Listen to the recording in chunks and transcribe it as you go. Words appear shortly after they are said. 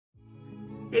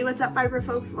Hey, what's up, fiber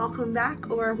folks? Welcome back,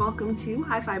 or welcome to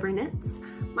High Fiber Knits.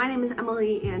 My name is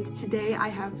Emily, and today I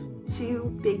have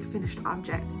two big finished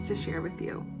objects to share with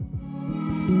you.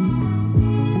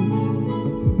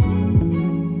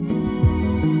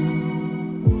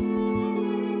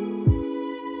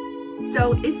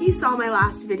 So if you saw my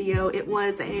last video, it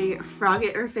was a frog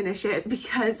it or finish it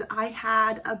because I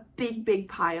had a big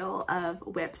pile of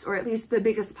whips, or at least the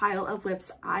biggest pile of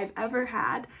whips I've ever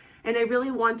had. And I really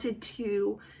wanted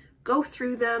to go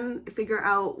through them, figure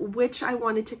out which I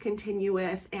wanted to continue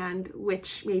with and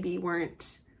which maybe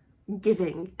weren't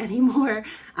giving anymore,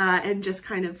 and just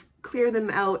kind of clear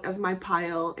them out of my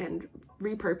pile and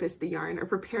repurpose the yarn, or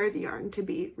prepare the yarn to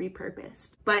be repurposed.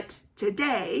 But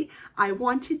today I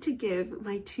wanted to give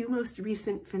my two most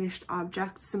recent finished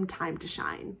objects some time to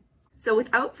shine. So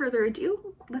without further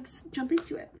ado, let's jump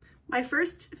into it. My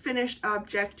first finished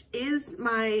object is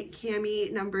my Cami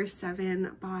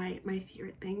No.7 by My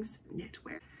Favorite Things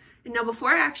Knitwear. And now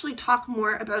before I actually talk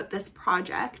more about this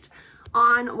project,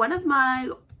 on one of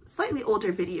my slightly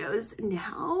older videos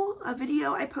now, a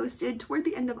video I posted toward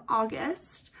the end of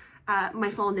August, my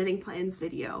fall knitting plans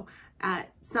video,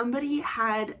 somebody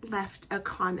had left a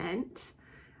comment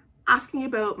asking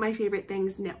about My Favorite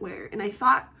Things Knitwear, and I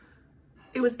thought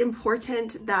it was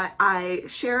important that I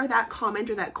share that comment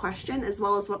or that question as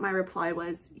well as what my reply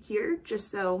was here,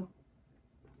 just so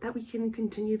that we can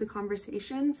continue the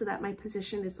conversation, so that my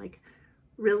position is like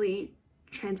really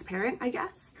transparent, I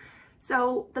guess.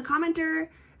 So the commenter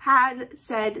had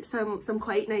said some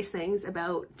quite nice things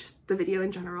about just the video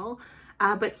in general,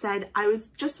 but said, I was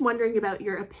just wondering about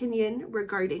your opinion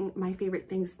regarding My Favorite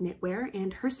Things Knitwear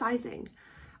and her sizing.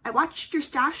 I watched your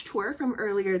stash tour from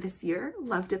earlier this year,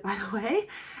 loved it by the way,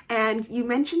 and you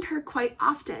mentioned her quite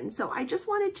often, so I just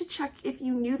wanted to check if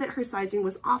you knew that her sizing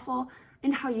was awful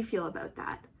and how you feel about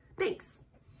that. Thanks.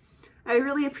 I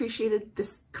really appreciated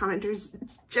this commenter's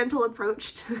gentle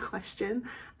approach to the question,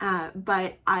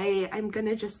 but I'm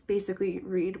gonna just basically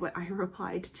read what I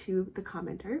replied to the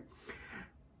commenter,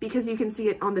 because you can see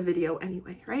it on the video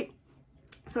anyway, right?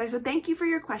 So I said, thank you for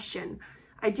your question.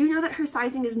 I do know that her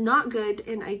sizing is not good,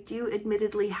 and I do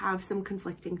admittedly have some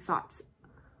conflicting thoughts.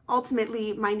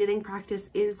 Ultimately, my knitting practice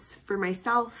is for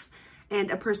myself, and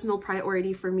a personal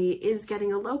priority for me is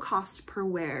getting a low cost per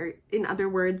wear. In other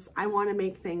words, I want to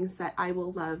make things that I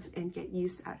will love and get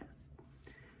use out of.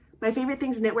 My Favorite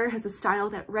Things Knitwear has a style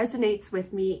that resonates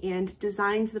with me and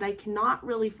designs that I cannot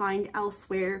really find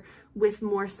elsewhere, with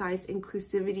more size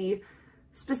inclusivity,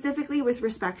 specifically with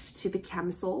respect to the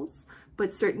camisoles,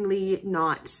 but certainly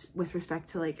not with respect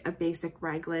to like a basic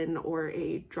raglan or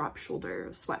a drop shoulder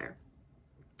sweater.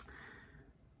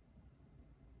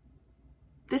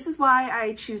 This is why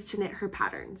I choose to knit her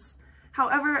patterns.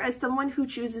 However, as someone who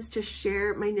chooses to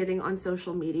share my knitting on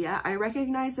social media, I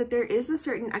recognize that there is a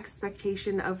certain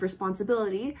expectation of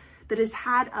responsibility that is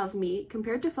had of me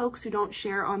compared to folks who don't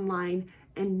share online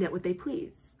and knit what they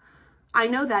please. I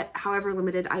know that, however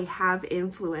limited, I have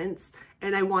influence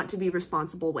and I want to be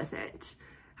responsible with it.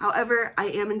 However, I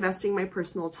am investing my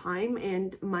personal time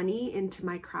and money into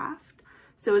my craft.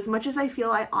 So as much as I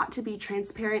feel I ought to be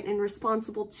transparent and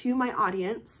responsible to my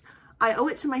audience, I owe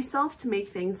it to myself to make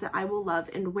things that I will love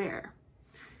and wear.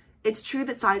 It's true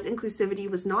that size inclusivity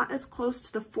was not as close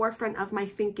to the forefront of my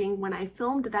thinking when I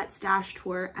filmed that stash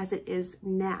tour as it is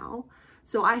now.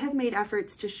 So I have made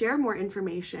efforts to share more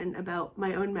information about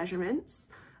my own measurements,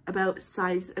 about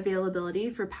size availability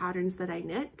for patterns that I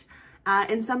knit,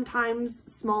 and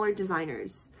sometimes smaller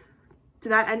designers. To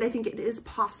that end, I think it is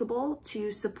possible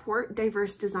to support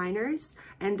diverse designers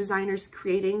and designers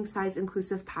creating size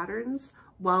inclusive patterns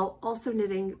while also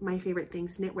knitting My Favorite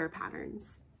Things Knitwear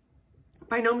patterns.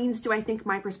 By no means do I think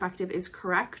my perspective is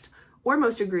correct or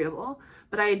most agreeable,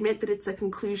 but I admit that it's a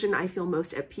conclusion I feel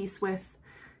most at peace with.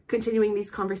 Continuing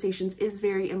these conversations is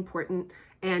very important,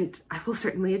 and I will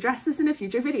certainly address this in a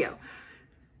future video.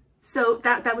 So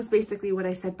that was basically what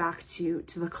I said back to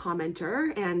the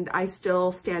commenter, and I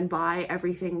still stand by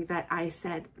everything that I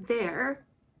said there.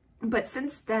 But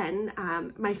since then,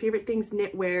 My Favorite Things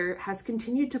Knitwear has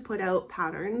continued to put out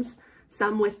patterns,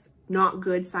 some with not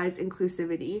good size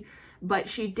inclusivity, but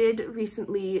she did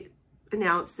recently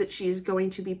announce that she's going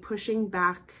to be pushing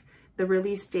back the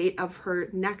release date of her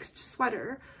next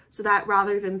sweater, so that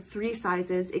rather than 3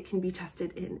 sizes, it can be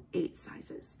tested in 8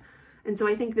 sizes. And so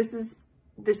I think this is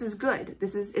good.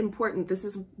 This is important. This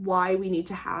is why we need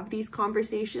to have these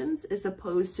conversations, as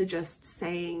opposed to just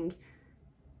saying,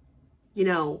 you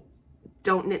know,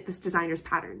 don't knit this designer's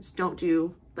patterns. Don't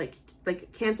do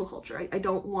like cancel culture. I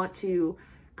don't want to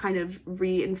kind of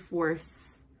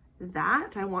reinforce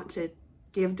that. I want to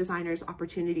give designers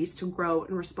opportunities to grow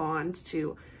and respond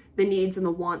to the needs and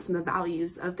the wants and the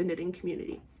values of the knitting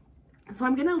community. So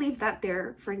I'm gonna leave that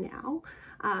there for now.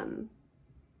 And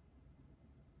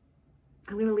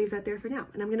I'm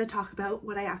gonna talk about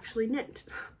what I actually knit.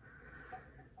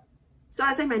 So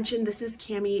as I mentioned, this is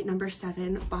Cami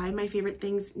No.7 by My Favorite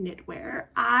Things Knitwear.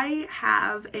 I'm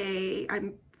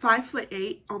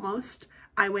 5'8" almost.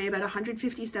 I weigh about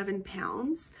 157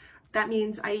 pounds. That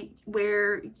means I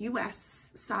wear US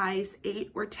size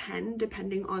 8 or 10,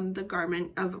 depending on the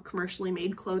garment of commercially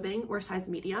made clothing, or size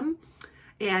medium.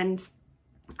 And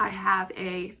I have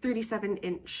a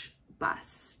 37-inch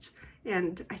bust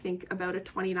and I think about a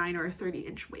 29 or a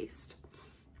 30-inch waist.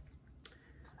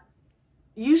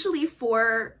 Usually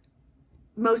for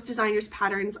most designers'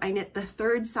 patterns, I knit the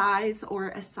 3rd size or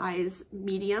a size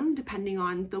medium, depending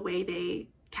on the way they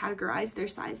categorize their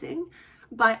sizing.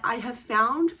 But I have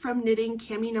found from knitting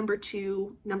Cami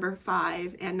No.2,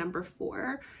 No.5, and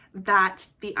No.4 that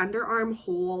the underarm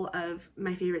hole of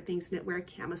My Favorite Things Knitwear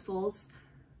camisoles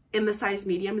in the size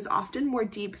medium is often more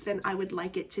deep than I would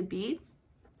like it to be,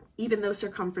 even though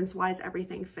circumference-wise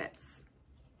everything fits.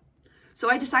 So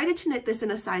I decided to knit this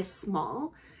in a size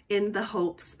small in the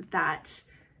hopes that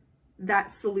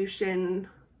that solution,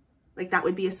 like that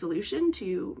would be a solution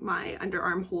to my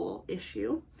underarm hole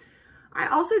issue. I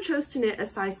also chose to knit a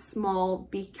size small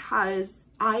because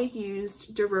I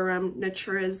used Dururum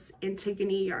Natura's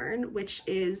Antigone yarn, which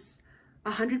is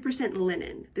 100%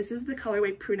 linen. This is the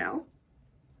colorway Prunelle,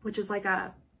 which is like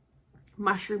a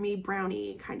mushroomy,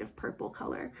 browny kind of purple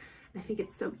color. And I think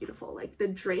it's so beautiful. Like the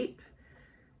drape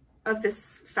of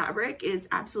this fabric is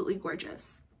absolutely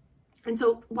gorgeous. And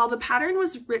so while the pattern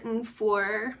was written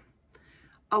for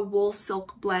a wool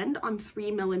silk blend on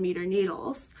 3mm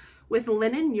needles, with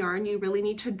linen yarn, you really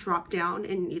need to drop down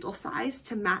in needle size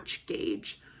to match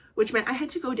gauge, which meant I had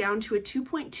to go down to a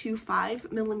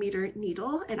 2.25mm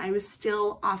needle, and I was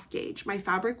still off gauge. My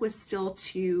fabric was still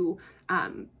too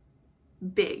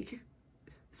big.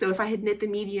 So if I had knit the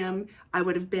medium, I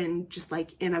would have been just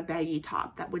like in a baggy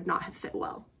top that would not have fit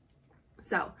well.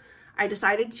 So I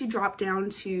decided to drop down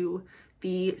to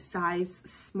the size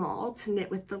small to knit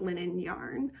with the linen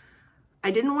yarn. I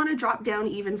didn't want to drop down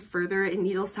even further in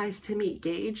needle size to meet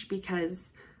gauge,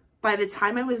 because by the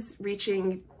time I was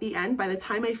reaching the end, by the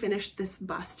time I finished this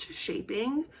bust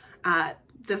shaping,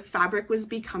 the fabric was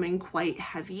becoming quite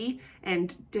heavy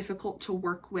and difficult to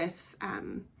work with.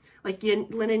 Like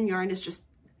linen yarn is just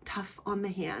tough on the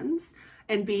hands,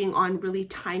 and being on really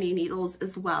tiny needles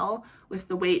as well with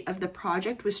the weight of the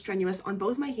project was strenuous on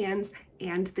both my hands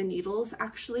and the needles,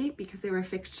 actually, because they were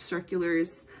fixed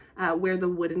circulars where the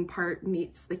wooden part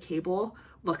meets the cable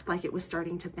looked like it was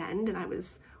starting to bend, and I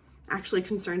was actually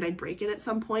concerned I'd break it at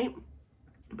some point.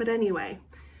 But anyway,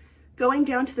 going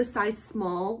down to the size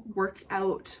small worked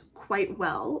out quite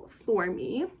well for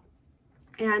me,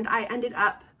 and I ended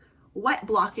up wet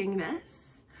blocking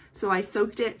this. So I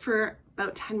soaked it for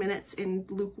about 10 minutes in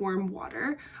lukewarm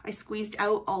water. I squeezed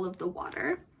out all of the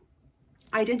water.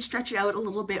 I did stretch it out a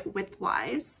little bit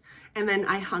widthwise, and then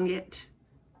I hung it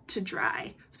to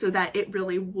dry so that it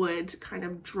really would kind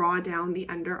of draw down the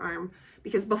underarm,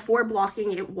 because before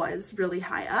blocking it was really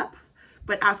high up,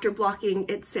 but after blocking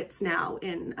it sits now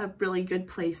in a really good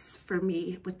place for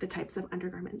me with the types of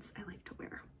undergarments I like to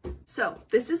wear. So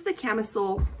this is the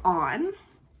camisole on.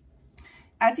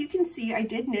 As you can see, I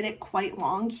did knit it quite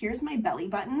long. Here's my belly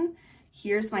button,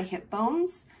 here's my hip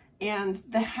bones, and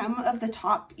the hem of the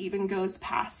top even goes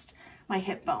past my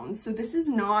hip bones. So this is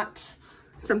not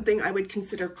something I would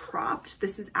consider cropped.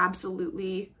 This is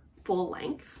absolutely full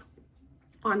length,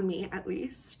 on me at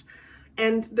least.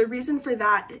 And the reason for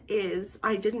that is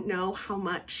I didn't know how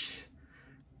much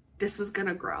this was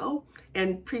gonna grow.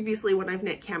 And previously when I've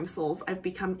knit camisoles, I've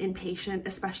become impatient,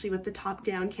 especially with the top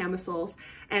down camisoles,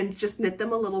 and just knit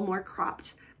them a little more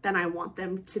cropped than I want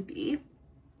them to be.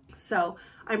 So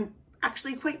I'm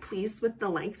actually quite pleased with the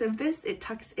length of this. It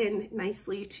tucks in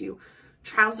nicely to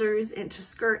trousers and to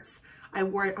skirts. I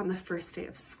wore it on the first day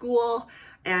of school,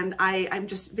 and I'm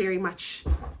just very much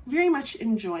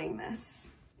enjoying this.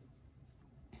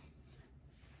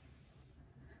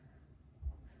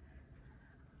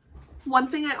 One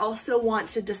thing I also want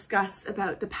to discuss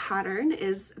about the pattern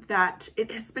is that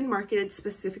it has been marketed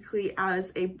specifically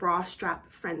as a bra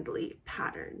strap friendly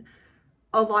pattern.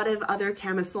 A lot of other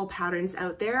camisole patterns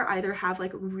out there either have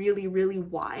like really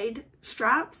wide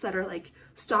straps that are like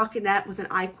stockinette with an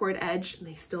I-cord edge, and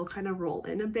they still kind of roll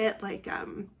in a bit, like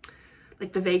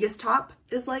the Vegas top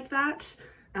is like that.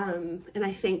 And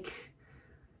I think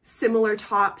similar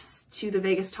tops to the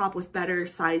Vegas top with better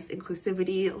size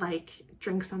inclusivity, like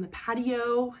Drinks on the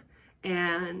Patio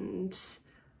and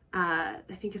I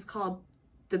think it's called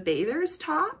the Bather's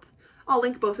Top. I'll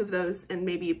link both of those and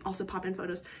maybe also pop in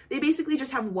photos. They basically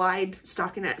just have wide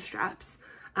stockinette straps,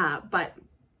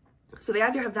 so they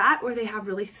either have that or they have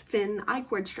really thin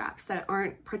I-cord straps that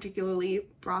aren't particularly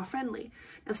bra friendly.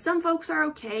 Now, some folks are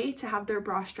okay to have their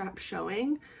bra strap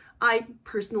showing. I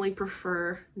personally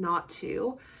prefer not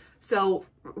to. So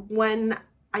when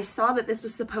I saw that this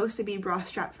was supposed to be bra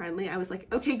strap friendly, I was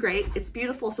like, okay, great, it's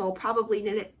beautiful, so I'll probably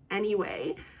knit it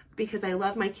anyway because I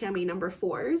love my Cami No.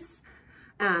 4s.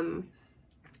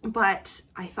 But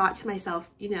I thought to myself,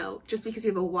 you know, just because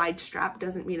you have a wide strap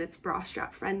doesn't mean it's bra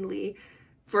strap friendly.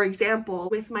 For example,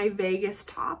 with my Vegas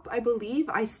top, I believe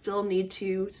I still need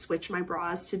to switch my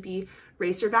bras to be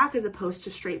racer back as opposed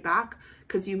to straight back,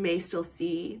 because you may still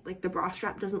see like the bra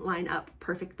strap doesn't line up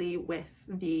perfectly with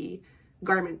the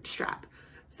garment strap.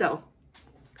 So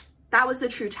that was the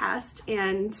true test,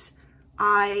 and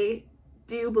I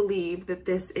do believe that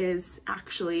this is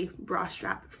actually bra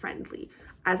strap friendly.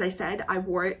 As I said, I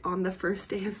wore it on the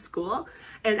first day of school,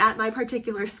 and at my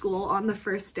particular school on the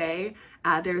first day,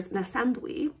 there's an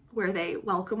assembly where they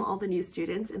welcome all the new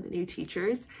students and the new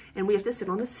teachers, and we have to sit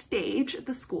on the stage at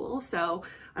the school. So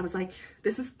I was like,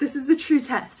 this is the true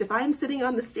test. If I'm sitting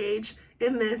on the stage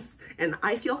in this and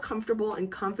I feel comfortable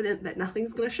and confident that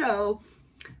nothing's gonna show,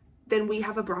 then we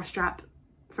have a bra strap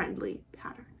friendly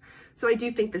pattern. So I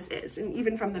do think this is, and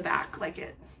even from the back, like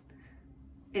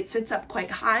it sits up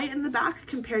quite high in the back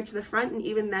compared to the front, and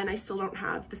even then I still don't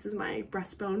have, this is my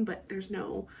breastbone, but there's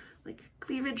no like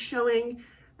cleavage showing.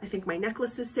 I think my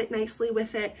necklaces sit nicely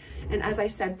with it, and as I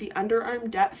said, the underarm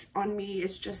depth on me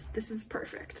is just, this is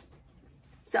perfect.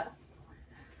 So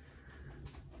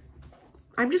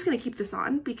I'm just gonna keep this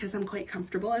on because I'm quite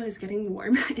comfortable. I was getting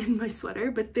warm in my sweater,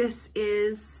 but this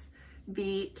is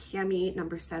the Cami No.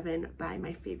 7 by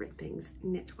My Favorite Things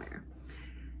Knitwear.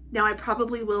 Now, I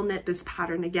probably will knit this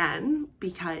pattern again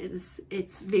because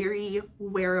it's very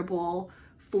wearable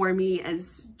for me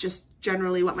as just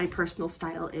generally what my personal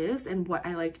style is and what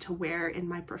I like to wear in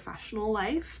my professional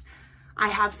life. I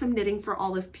have some knitting for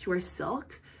Olive Pure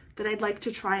Silk that I'd like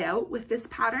to try out with this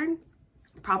pattern.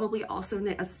 Probably also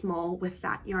knit a small with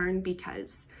that yarn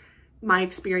because my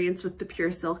experience with the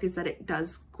Pure Silk is that it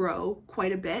does grow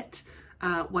quite a bit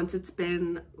once it's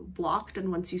been blocked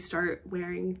and once you start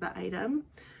wearing the item.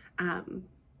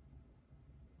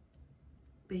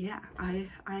 But yeah,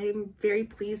 I'm very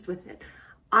pleased with it.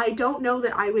 I don't know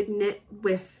that I would knit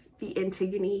with the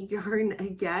Antigone yarn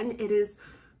again. It is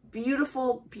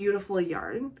beautiful, beautiful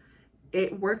yarn.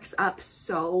 It works up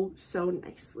so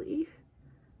nicely.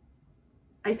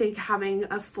 I think having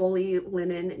a fully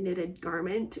linen knitted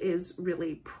garment is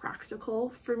really practical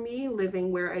for me,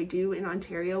 living where I do in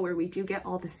Ontario, where we do get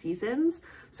all the seasons.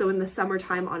 So in the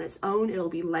summertime on its own, it'll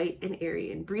be light and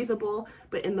airy and breathable,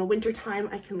 but in the wintertime,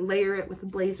 I can layer it with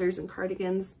blazers and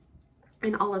cardigans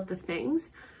and all of the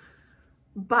things.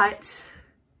 But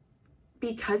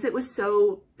because it was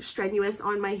so strenuous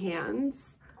on my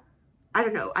hands, I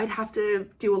don't know, I'd have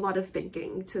to do a lot of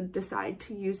thinking to decide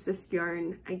to use this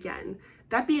yarn again.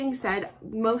 That being said,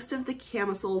 most of the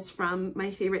camisoles from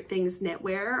My Favorite Things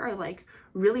Knitwear are like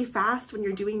really fast when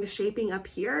you're doing the shaping up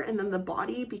here, and then the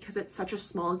body, because it's such a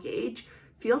small gauge,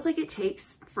 feels like it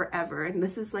takes forever. And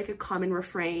this is like a common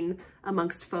refrain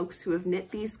amongst folks who have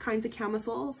knit these kinds of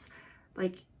camisoles.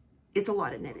 Like, it's a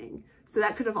lot of knitting. So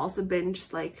that could have also been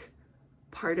just like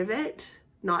part of it,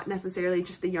 not necessarily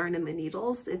just the yarn and the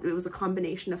needles. It was a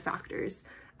combination of factors.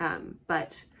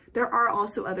 But there are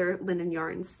also other linen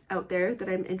yarns out there that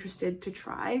I'm interested to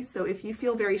try. So if you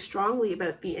feel very strongly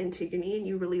about the Antigone and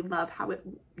you really love how it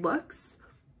looks,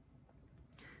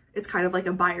 it's kind of like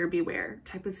a buyer beware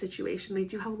type of situation. They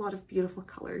do have a lot of beautiful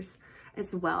colors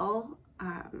as well.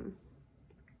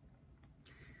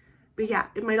 But yeah,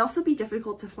 it might also be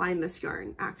difficult to find this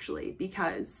yarn actually,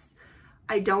 because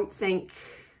I don't think,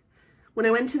 when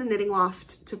I went to the Knitting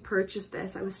Loft to purchase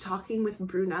this, I was talking with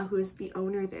Bruna, who is the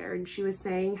owner there, and she was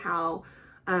saying how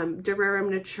De Rerum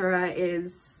Natura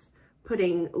is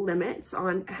putting limits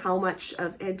on how much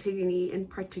of Antigone in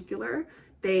particular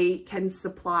they can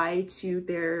supply to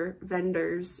their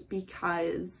vendors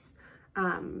because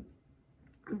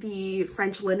the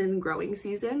French linen growing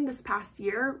season this past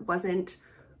year wasn't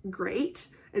great.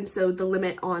 And so the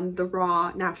limit on the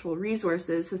raw natural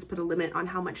resources has put a limit on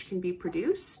how much can be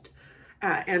produced.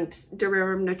 And De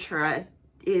Rerum Natura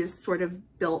is sort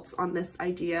of built on this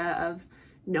idea of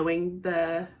knowing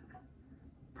the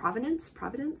provenance,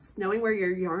 knowing where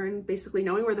your yarn, basically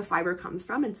knowing where the fiber comes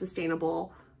from, and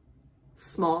sustainable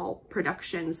small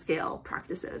production scale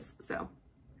practices. So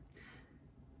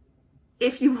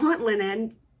if you want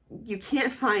linen, you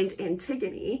can't find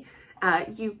Antigone,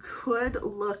 you could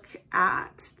look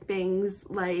at things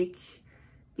like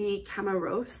the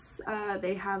Camaros.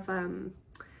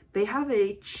 They have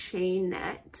a chain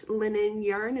net linen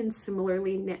yarn, and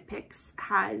similarly Knit Picks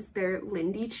has their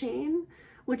Lindy chain,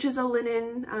 which is a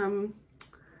linen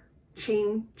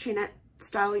chainette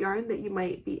style yarn that you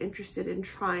might be interested in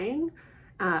trying.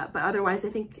 But otherwise I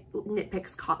think Knit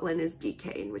Picks Cotton is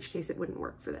DK, in which case it wouldn't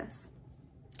work for this.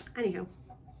 Anywho,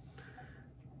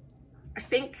 I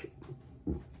think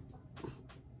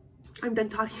I'm done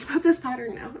talking about this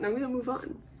pattern now, and I'm gonna move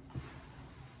on.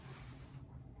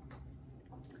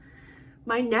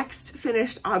 My next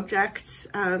finished object,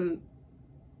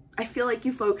 I feel like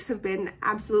you folks have been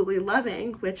absolutely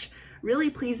loving, which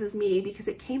really pleases me because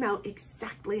it came out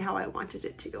exactly how I wanted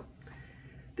it to.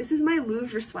 This is my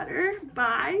Louvre sweater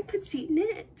by Petite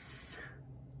Knits.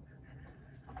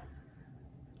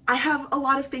 I have a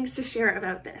lot of things to share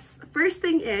about this. First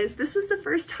thing is, this was the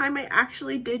first time I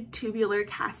actually did tubular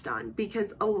cast on,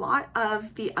 because a lot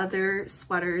of the other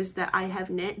sweaters that I have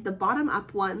knit, the bottom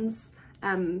up ones,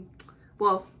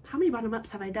 well, how many bottom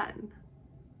ups have I done?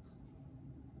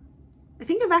 I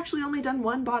think I've actually only done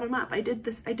one bottom up. I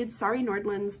did Sari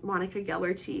Nordland's Monica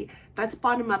Geller tee. That's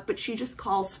bottom up, but she just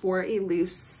calls for a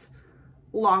loose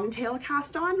long tail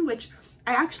cast on, which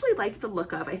I actually like the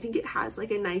look of. I think it has like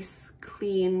a nice,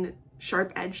 clean,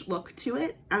 sharp edge look to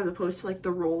it, as opposed to like the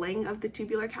rolling of the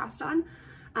tubular cast on.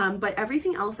 But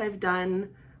everything else I've done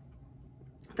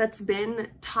that's been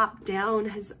top down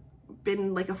has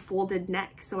been like a folded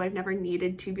neck, so I've never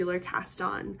needed tubular cast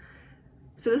on.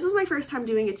 So this was my first time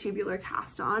doing a tubular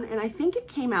cast on, and I think it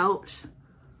came out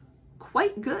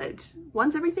quite good.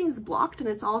 Once everything's blocked and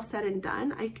it's all said and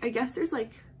done, I guess there's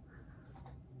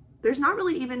not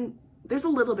really even, there's a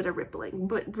little bit of rippling,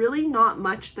 but really not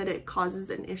much that it causes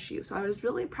an issue. So I was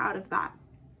really proud of that.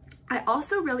 I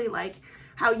also really like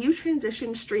how you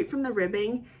transition straight from the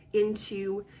ribbing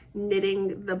into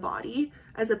knitting the body,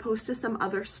 as opposed to some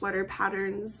other sweater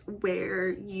patterns where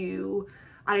you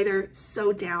either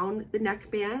sew down the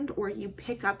neckband or you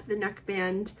pick up the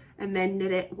neckband and then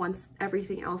knit it once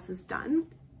everything else is done.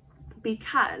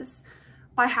 Because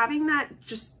by having that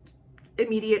just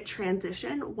immediate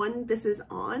transition, when this is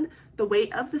on, the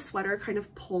weight of the sweater kind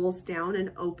of pulls down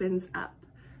and opens up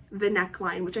the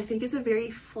neckline, which I think is a very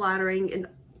flattering and,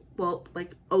 well,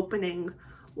 like opening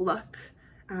look.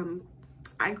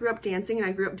 I grew up dancing and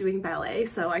I grew up doing ballet,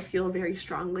 so I feel very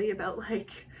strongly about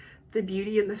like the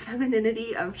beauty and the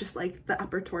femininity of just like the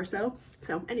upper torso.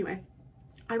 So anyway,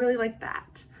 I really like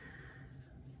that.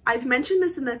 I've mentioned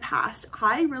this in the past.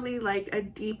 I really like a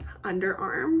deep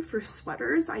underarm for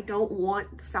sweaters. I don't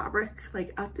want fabric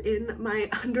like up in my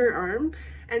underarm.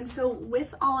 And so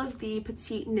with all of the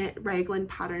Petite Knit raglan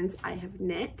patterns I have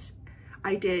knit,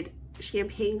 I did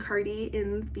Champagne Cardi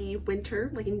in the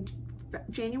winter, like in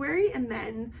January, and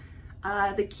then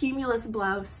the Cumulus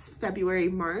blouse February,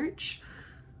 March.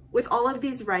 With all of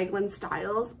these raglan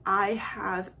styles, I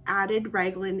have added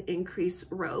raglan increase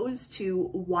rows to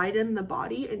widen the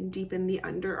body and deepen the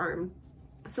underarm.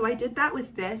 So I did that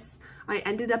with this. I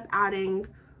ended up adding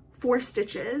 4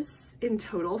 stitches in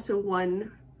total, so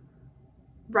 1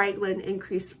 raglan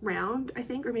increase round, I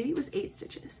think, or maybe it was 8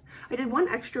 stitches. I did 1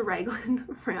 extra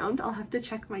raglan round. I'll have to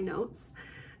check my notes.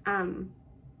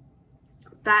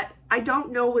 That I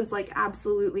don't know was like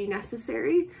absolutely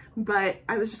necessary, but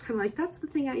I was just kind of like, that's the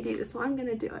thing I do, so I'm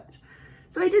gonna do it.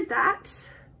 So I did that.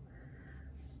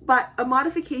 But a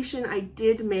modification I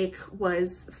did make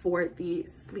was for the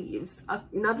sleeves.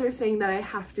 Another thing that I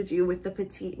have to do with the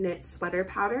Petite Knit sweater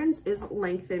patterns is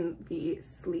lengthen the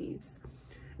sleeves.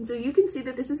 And so you can see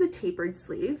that this is a tapered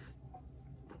sleeve.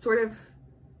 It sort of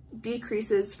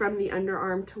decreases from the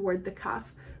underarm toward the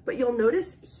cuff, but you'll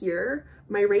notice here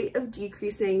my rate of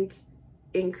decreasing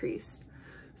increased.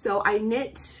 So I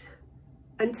knit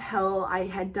until I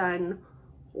had done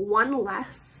 1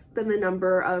 less than the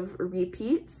number of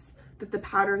repeats that the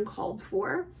pattern called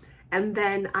for, and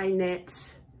then I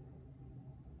knit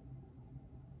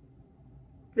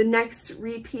the next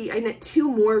repeat. I knit 2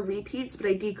 more repeats, but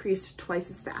I decreased twice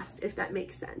as fast, if that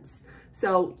makes sense.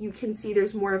 So you can see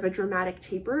there's more of a dramatic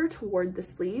taper toward the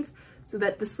sleeve, so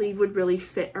that the sleeve would really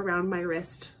fit around my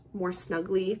wrist more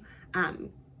snugly,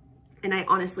 and I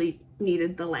honestly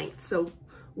needed the length. So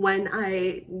when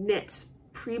I knit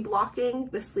pre-blocking,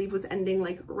 the sleeve was ending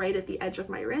like right at the edge of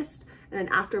my wrist, and then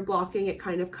after blocking it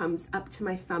kind of comes up to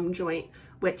my thumb joint,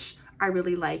 which I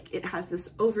really like. It has this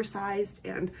oversized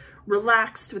and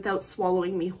relaxed without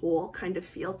swallowing me whole kind of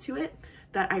feel to it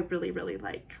that I really, really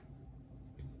like.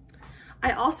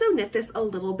 I also knit this a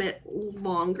little bit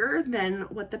longer than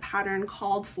what the pattern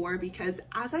called for, because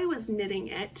as I was knitting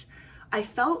it, I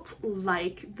felt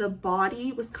like the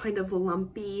body was kind of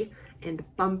lumpy and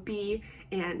bumpy,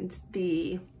 and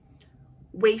the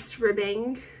waist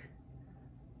ribbing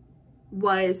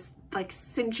was like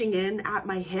cinching in at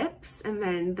my hips, and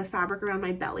then the fabric around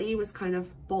my belly was kind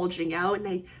of bulging out, and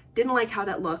I didn't like how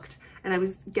that looked, and I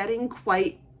was getting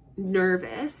quite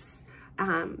nervous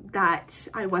that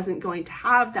I wasn't going to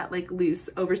have that like loose,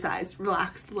 oversized,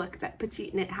 relaxed look that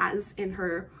Petite Knit has in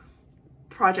her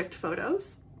project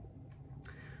photos.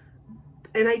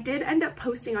 And I did end up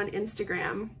posting on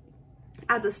Instagram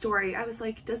as a story. I was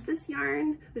like, does this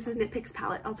yarn, this is Knit Picks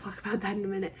palette, I'll talk about that in a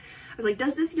minute. I was like,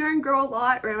 does this yarn grow a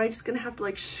lot, or am I just gonna have to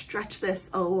like stretch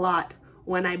this a lot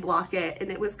when I block it?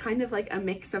 And it was kind of like a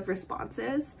mix of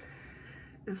responses.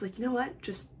 And I was like, you know what,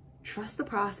 just trust the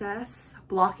process.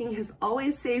 Blocking has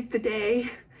always saved the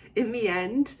day in the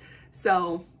end.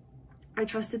 So I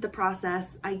trusted the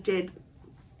process. I did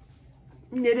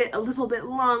knit it a little bit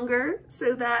longer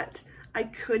so that I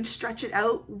could stretch it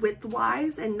out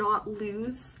width-wise and not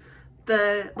lose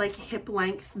the like hip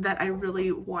length that I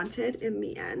really wanted in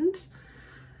the end.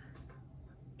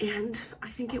 And I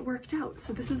think it worked out.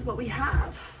 So this is what we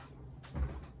have.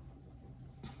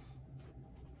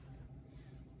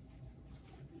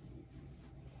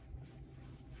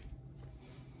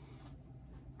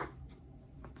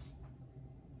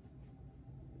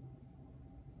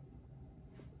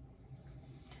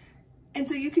 And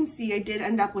so you can see I did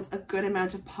end up with a good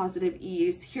amount of positive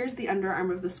ease. Here's the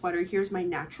underarm of the sweater. Here's my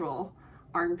natural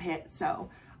armpit. So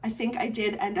I think I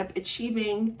did end up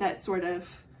achieving that sort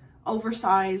of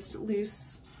oversized,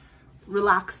 loose,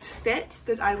 relaxed fit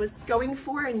that I was going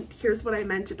for. And here's what I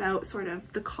meant about sort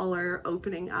of the collar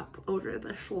opening up over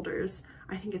the shoulders.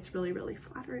 I think it's really, really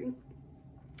flattering.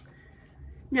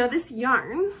 Now this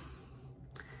yarn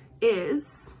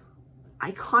is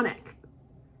iconic.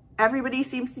 Everybody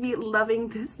seems to be loving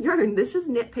this yarn. This is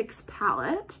Knit Picks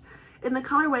palette in the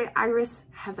colorway Iris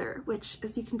Heather, which,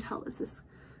 as you can tell, is this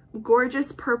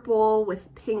gorgeous purple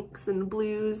with pinks and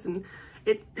blues, and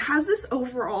it has this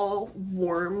overall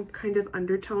warm kind of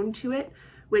undertone to it,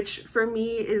 which for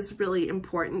me is really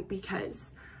important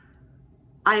because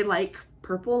I like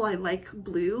purple, I like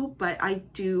blue, but I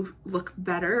do look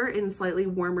better in slightly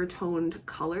warmer toned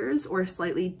colors or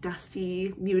slightly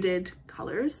dusty, muted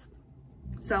colors.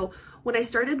 So when I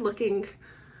started looking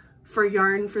for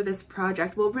yarn for this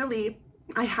project, well, really,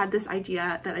 I had this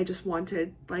idea that I just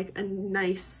wanted like a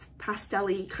nice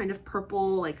pastel-y kind of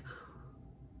purple, like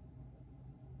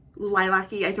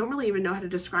lilac-y, I don't really even know how to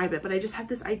describe it, but I just had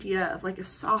this idea of like a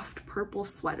soft purple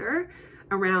sweater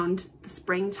around the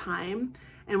springtime.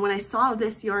 And when I saw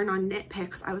this yarn on Knit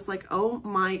Picks, I was like, oh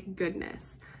my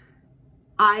goodness.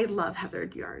 I love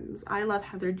heathered yarns. I love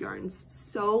heathered yarns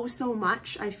so, so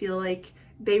much. I feel like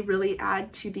they really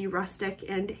add to the rustic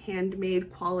and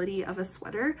handmade quality of a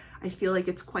sweater. I feel like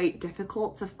it's quite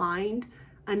difficult to find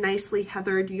a nicely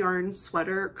heathered yarn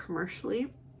sweater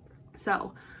commercially.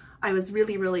 So I was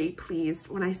really, really pleased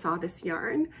when I saw this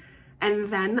yarn.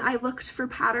 And then I looked for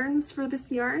patterns for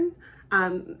this yarn,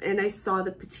 and I saw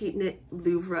the Petite Knit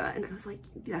Louvre, and I was like,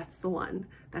 that's the one,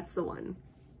 that's the one.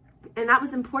 And that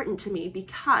was important to me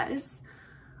because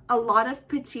a lot of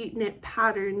Petite Knit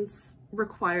patterns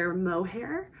require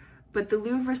mohair, but the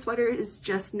Louvre sweater is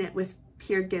just knit with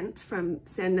Peer Gynt from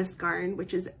Sandnes Garn,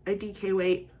 which is a DK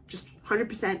weight, just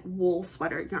 100% wool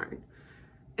sweater yarn.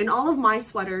 And all of my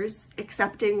sweaters,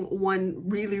 excepting one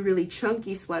really, really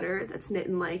chunky sweater that's knit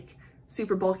in like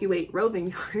super bulky weight roving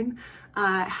yarn,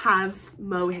 have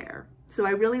mohair. So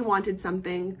I really wanted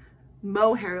something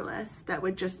mohairless that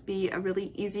would just be a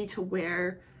really easy to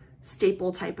wear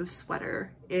staple type of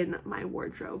sweater in my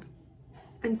wardrobe.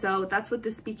 And so that's what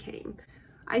this became.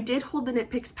 I did hold the Knit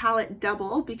Picks palette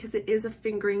double because it is a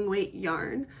fingering weight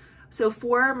yarn. So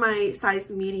for my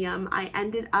size medium, I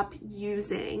ended up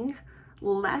using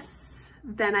less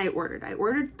than I ordered. I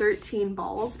ordered 13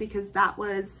 balls because that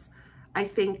was, I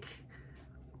think,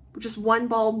 just one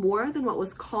ball more than what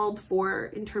was called for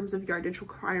in terms of yardage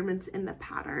requirements in the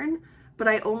pattern. But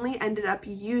I only ended up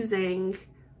using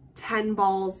 10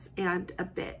 balls and a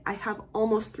bit. I have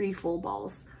almost 3 full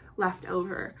balls left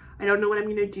over. I don't know what I'm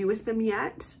going to do with them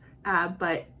yet,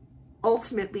 but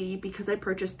ultimately, because I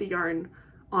purchased the yarn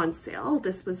on sale,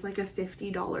 this was like a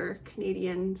 $50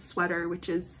 Canadian sweater, which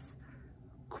is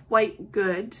quite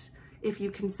good if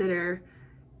you consider,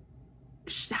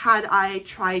 had I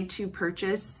tried to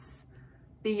purchase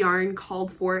the yarn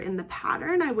called for in the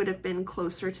pattern, I would have been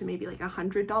closer to maybe like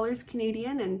 $100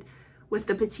 Canadian, and with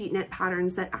the petite knit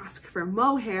patterns that ask for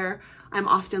mohair, I'm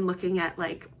often looking at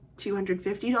like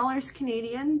 $250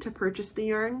 Canadian to purchase the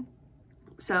yarn.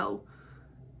 So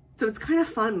it's kind of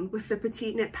fun with the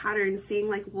petite knit patterns, seeing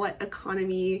like what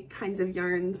economy kinds of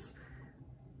yarns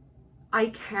I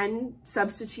can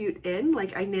substitute in.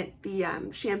 Like I knit the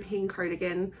champagne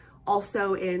cardigan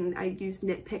also in, I use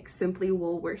Knit Picks Simply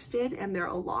Wool Worsted, and they're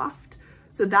a loft.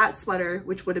 So that sweater,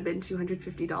 which would have been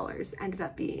 $250, ended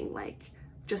up being like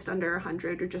just under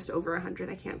 100 or just over 100.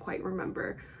 I can't quite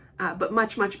remember, but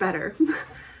much, much better.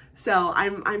 So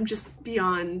I'm just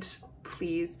beyond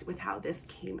pleased with how this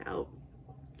came out.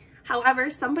 However,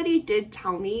 somebody did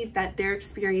tell me that their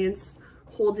experience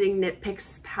holding Knit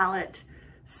Picks palette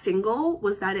single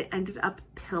was that it ended up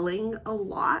pilling a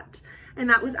lot. And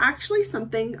that was actually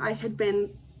something I had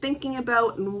been thinking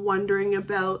about and wondering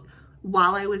about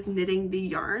while I was knitting the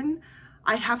yarn.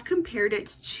 I have compared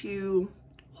it to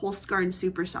Holstgarn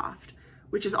Super Soft,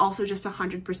 which is also just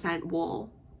 100%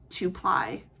 wool,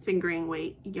 2-ply fingering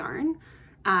weight yarn.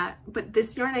 But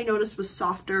this yarn I noticed was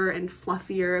softer and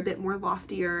fluffier, a bit more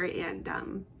loftier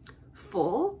and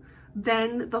full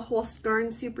than the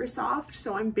Holstgarn Super Soft.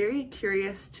 So I'm very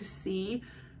curious to see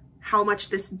how much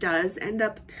this does end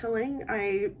up pilling.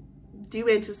 I do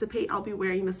anticipate I'll be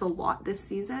wearing this a lot this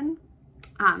season.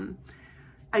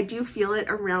 I do feel it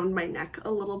around my neck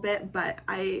a little bit, but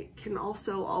I can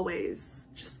also always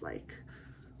just like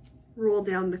roll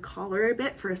down the collar a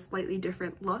bit for a slightly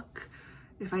different look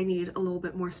if I need a little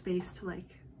bit more space to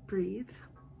like breathe.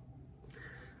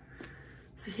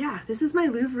 So yeah, this is my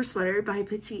Louvre sweater by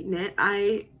Petite Knit.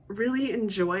 I really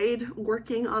enjoyed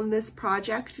working on this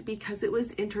project because it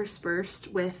was interspersed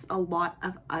with a lot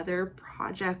of other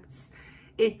projects.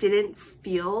 It didn't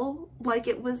feel like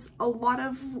it was a lot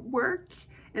of work,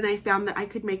 and I found that I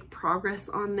could make progress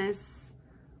on this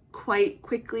quite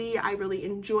quickly. I really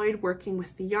enjoyed working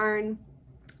with the yarn.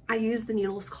 I used the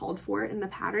needles called for in the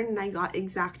pattern, and I got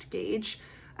exact gauge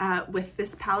with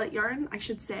this palette yarn, I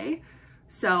should say.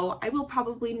 So I will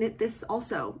probably knit this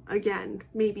also, again,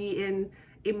 maybe in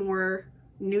a more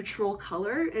neutral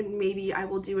color, and maybe I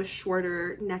will do a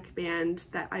shorter neckband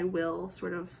that I will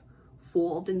sort of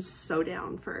fold and sew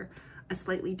down for a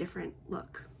slightly different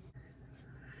look.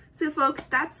 So folks,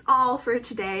 that's all for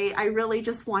today. I really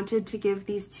just wanted to give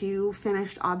these two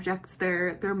finished objects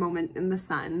their moment in the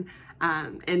sun.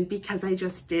 And because I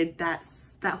just did that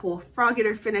whole frog it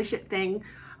or finish it thing,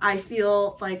 I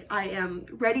feel like I am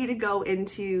ready to go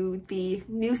into the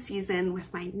new season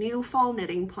with my new fall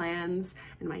knitting plans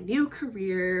and my new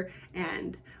career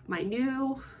and my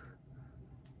new,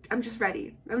 I'm just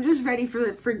ready. I'm just ready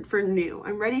for new.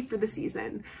 I'm ready for the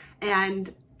season.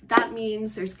 And that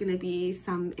means there's gonna be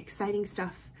some exciting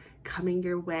stuff coming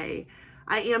your way.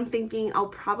 I am thinking I'll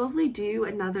probably do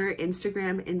another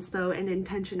Instagram inspo and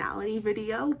intentionality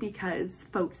video because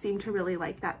folks seem to really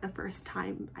like that the first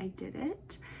time I did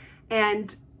it.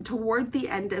 And toward the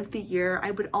end of the year,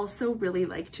 I would also really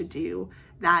like to do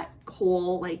that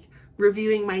whole like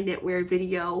reviewing my knitwear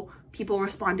video. People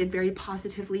responded very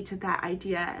positively to that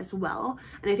idea as well.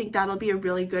 And I think that'll be a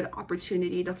really good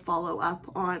opportunity to follow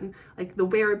up on like the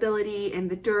wearability and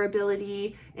the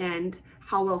durability and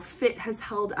how well fit has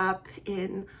held up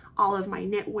in all of my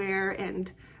knitwear,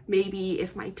 and maybe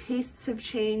if my tastes have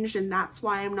changed and that's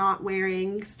why I'm not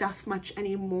wearing stuff much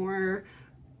anymore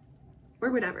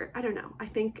or whatever. I don't know. I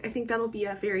think that'll be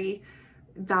a very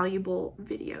valuable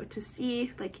video to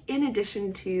see, like in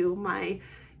addition to my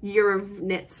year of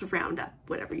knits roundup,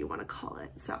 whatever you want to call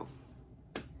it. So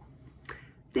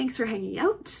thanks for hanging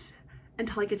out.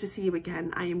 Until I get to see you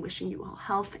again, I am wishing you all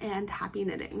health and happy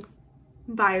knitting.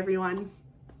 Bye everyone.